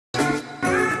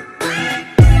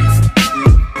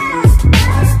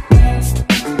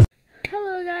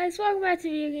guys, welcome back to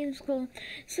Video Games School.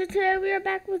 So today we are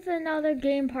back with another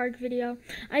game park video.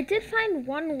 I did find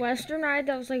one Western ride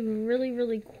that was like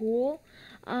really cool.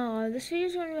 This video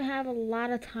is going to have a lot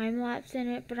of time lapse in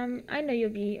it, but I know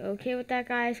you'll be okay with that,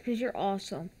 guys, because you're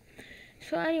awesome.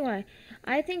 So anyway,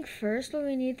 I think first what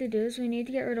we need to do is we need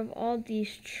to get rid of all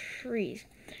these trees.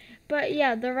 But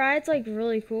yeah, the ride's like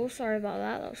really cool. Sorry about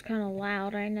that. That was kind of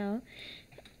loud, I know.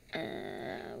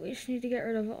 We just need to get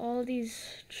rid of all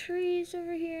these trees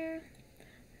over here.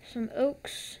 Some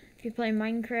oaks. If you play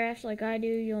Minecraft like I do,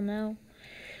 you'll know.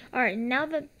 Alright, now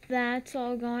that that's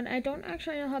all gone, I don't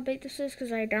actually know how big this is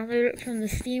because I downloaded it from the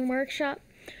Steam Workshop.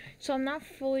 So I'm not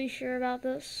fully sure about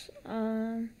this.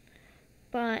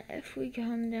 But if we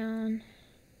come down...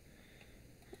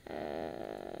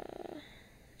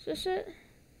 is this it?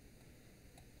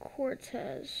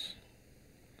 Cortez.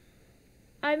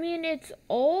 I mean, it's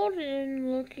old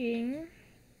and looking.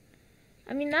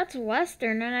 I mean, that's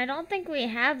Western, and I don't think we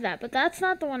have that, but that's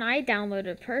not the one I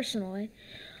downloaded personally.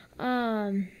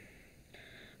 But,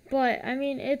 I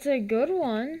mean, it's a good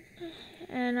one,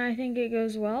 and I think it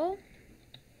goes well.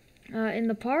 In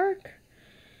the park,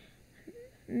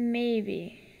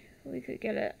 maybe we could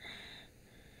get it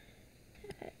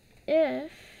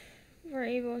if we're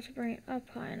able to bring it up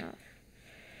high enough.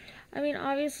 I mean,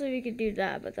 obviously we could do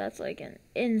that, but that's like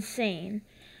insane.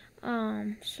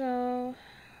 So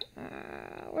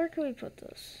where could we put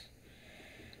this?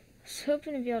 I was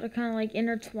hoping to be able to kind of like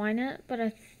intertwine it, but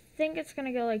I think it's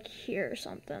gonna go like here or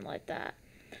something like that.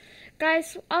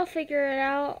 Guys, I'll figure it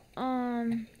out.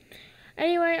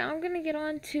 Anyway, I'm gonna get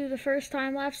on to the first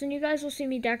time lapse, and you guys will see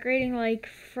me decorating like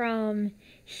from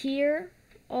here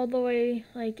all the way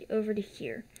like over to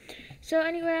here. So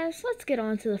anyways, let's get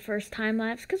on to the first time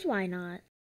lapse, because why not?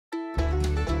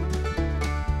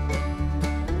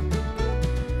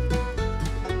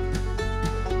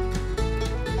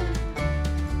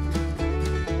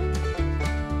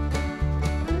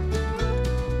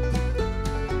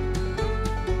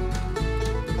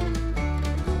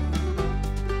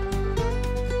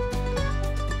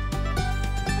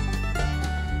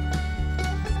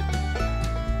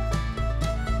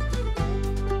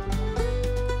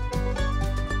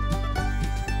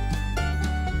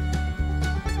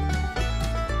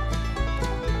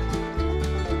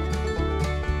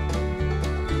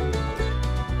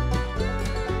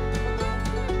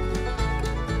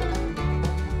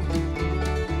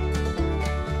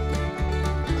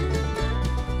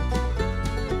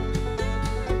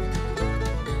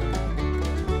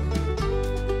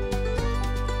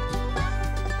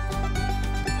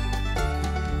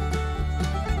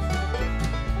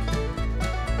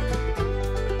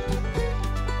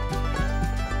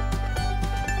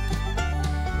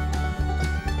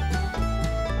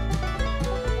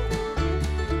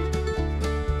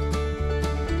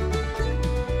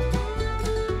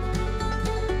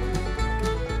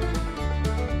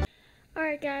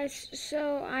 Guys,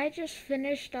 so I just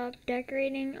finished up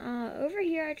decorating. Over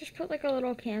here I just put like a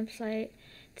little campsite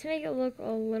to make it look a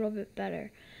little bit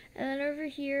better. And then over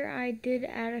here I did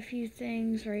add a few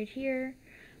things right here.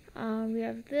 We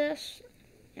have this,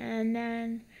 and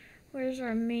then where's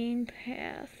our main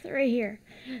path? Right here.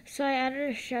 So I added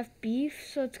a chef beef,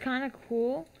 so it's kind of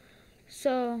cool.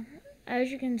 So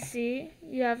as you can see,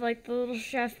 you have like the little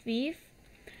chef beef,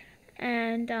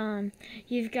 and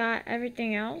you've got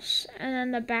everything else, and then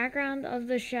the background of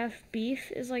the chef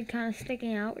beef is like kind of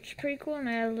sticking out, which is pretty cool. And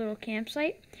I had a little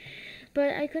campsite,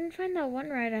 but I couldn't find that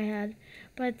one ride I had.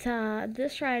 But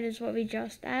this ride is what we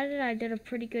just added. I did a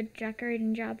pretty good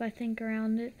decorating job, I think,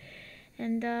 around it.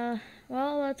 And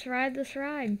well, let's ride this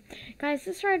ride, guys.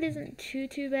 This ride isn't too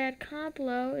bad. Comment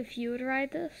below if you would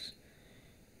ride this.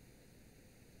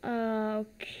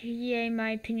 Okay, my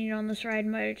opinion on this ride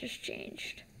might have just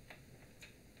changed.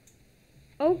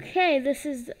 Okay, this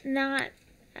is not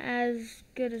as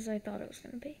good as I thought it was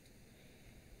going to be.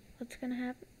 What's going to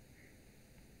happen?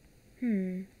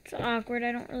 It's awkward.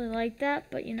 I don't really like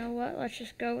that, but you know what? Let's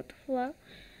just go with the flow.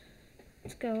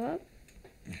 Let's go up.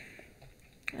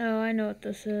 Oh, I know what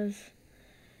this is.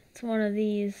 It's one of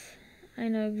these. I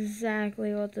know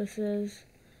exactly what this is.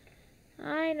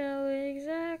 I know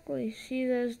exactly. See,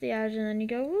 there's the edge, and then you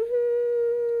go,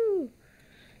 woohoo!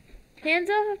 Hands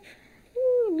up!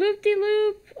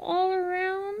 Loop-de-loop, all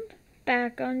around,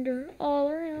 back under, all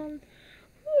around,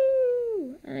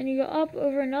 woo! And then you go up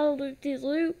over another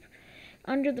loop-de-loop,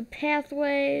 under the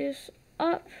pathways,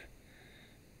 up,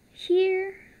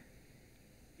 here,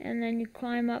 and then you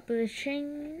climb up with a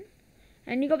chain,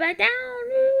 and you go back down,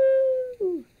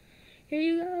 woo! Here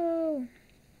you go,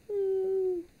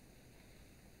 woo!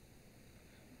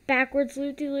 backwards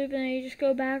loop-de-loop, and then you just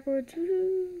go backwards.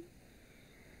 Woo!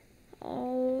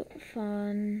 All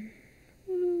fun.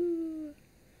 Woo!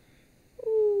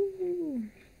 Woo!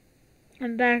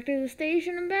 And back to the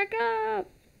station and back up.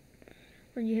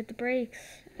 Where you hit the brakes,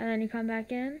 and then you come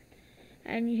back in,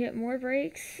 and you hit more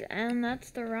brakes, and that's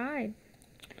the ride.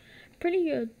 Pretty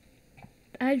good.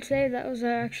 I'd say that was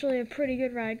actually a pretty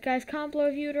good ride. Guys, comment below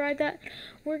if you would ride that.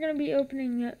 We're going to be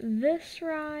opening this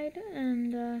ride,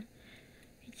 and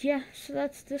yeah, so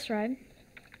that's this ride.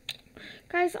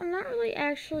 Guys, I'm not really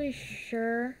actually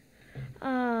sure,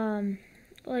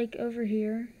 like over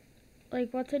here,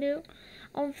 like what to do.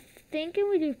 I'm thinking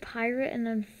we do pirate and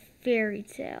then fairy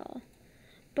tale.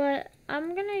 But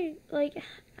I'm gonna, like,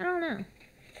 I don't know.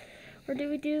 Or do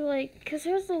we do, like, because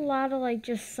there's a lot of, like,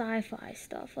 just sci-fi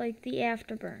stuff. Like, the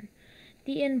Afterburn,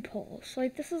 the Impulse.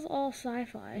 Like, this is all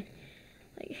sci-fi.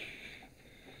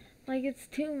 Like, it's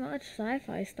too much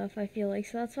sci-fi stuff, I feel like.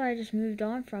 So that's why I just moved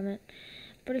on from it.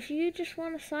 But if you just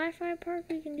want a sci-fi park,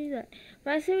 we can do that.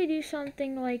 But I say we do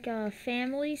something like a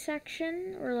family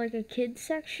section or, like, a kids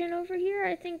section over here.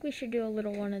 I think we should do a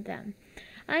little one of them.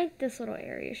 I think this little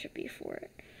area should be for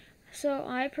it. So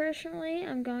I personally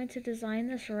am going to design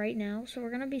this right now. So we're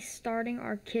going to be starting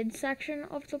our kids section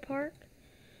of the park.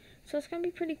 So it's going to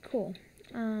be pretty cool.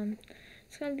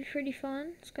 It's going to be pretty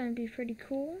fun. It's going to be pretty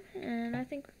cool. And I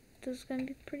think this is going to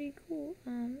be pretty cool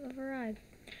of a ride.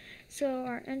 So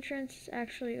our entrance is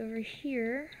actually over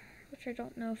here, which I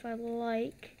don't know if I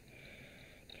like.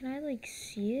 Can I like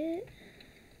see it?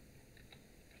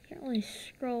 I can't really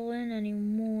scroll in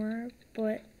anymore,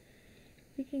 but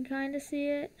we can kind of see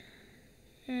it.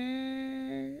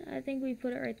 And I think we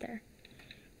put it right there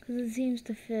because it seems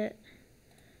to fit.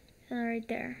 And right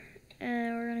there.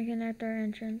 And we're going to connect our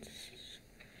entrance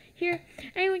here.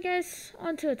 Anyway, guys,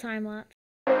 on to a time lapse.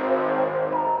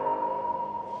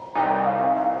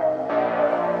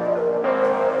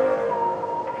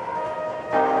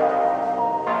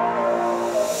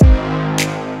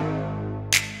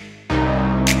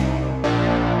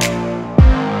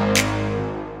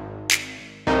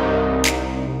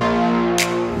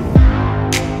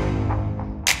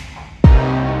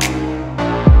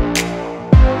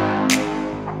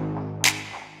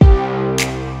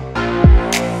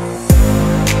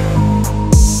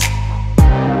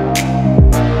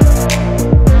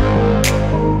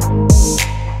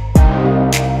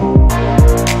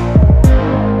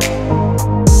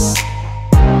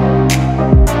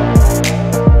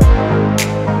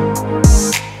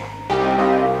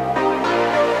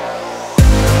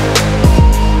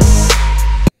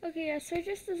 So I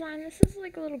just designed this as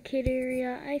like a little kid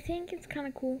area. I think it's kind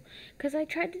of cool because I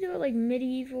tried to do it like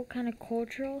medieval kind of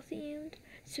cultural themed.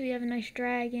 So we have a nice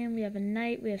dragon, we have a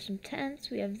knight, we have some tents,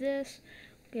 we have this,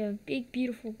 we have a big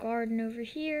beautiful garden over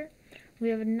here. We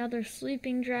have another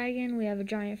sleeping dragon, we have a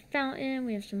giant fountain,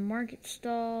 we have some market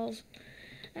stalls.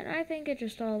 And I think it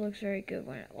just all looks very good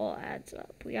when it all adds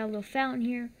up. We got a little fountain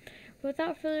here.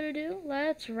 Without further ado,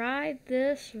 let's ride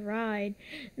this ride.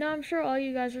 Now, I'm sure all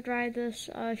you guys would ride this.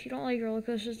 If you don't like roller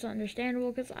coasters, it's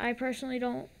understandable because I personally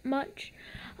don't much.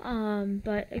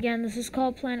 But again, this is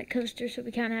called Planet Coaster, so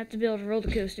we kind of have to build roller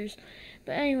coasters.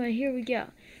 But anyway, here we go.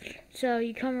 So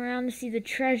you come around to see the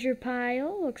treasure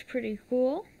pile. Looks pretty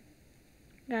cool.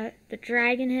 Got the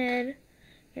dragon head.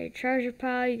 Got your treasure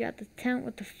pile. You got the tent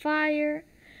with the fire.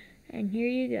 And here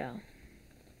you go.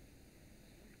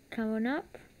 Coming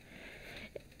up.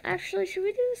 Actually, should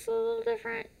we do this a little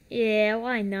different? Yeah,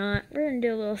 why not? We're going to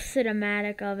do a little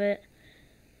cinematic of it.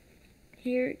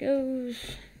 Here it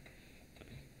goes.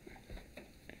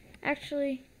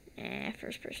 Actually,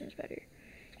 first person's better.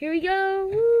 Here we go.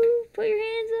 Woo! Put your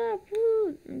hands up.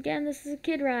 Woo! Again, this is a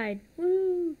kid ride.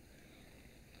 Woo!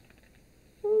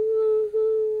 Woo!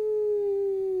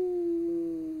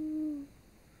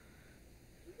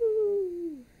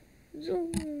 Woo!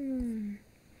 Zoom!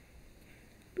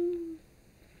 Boo!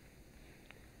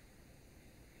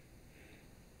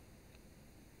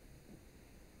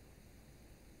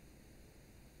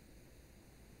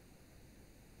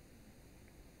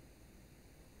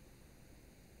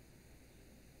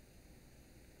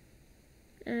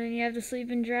 And then you have the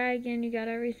sleeping dragon, you got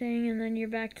everything, and then you're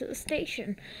back to the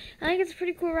station. I think it's a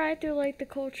pretty cool ride through, like, the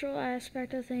cultural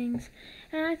aspect of things.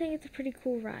 And I think it's a pretty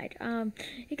cool ride.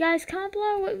 You guys, comment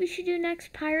below what we should do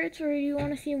next, Pirates, or do you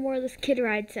want to see more of this kid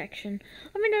ride section?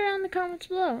 Let me know down in the comments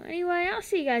below. Anyway, I'll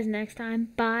see you guys next time.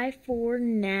 Bye for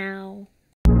now.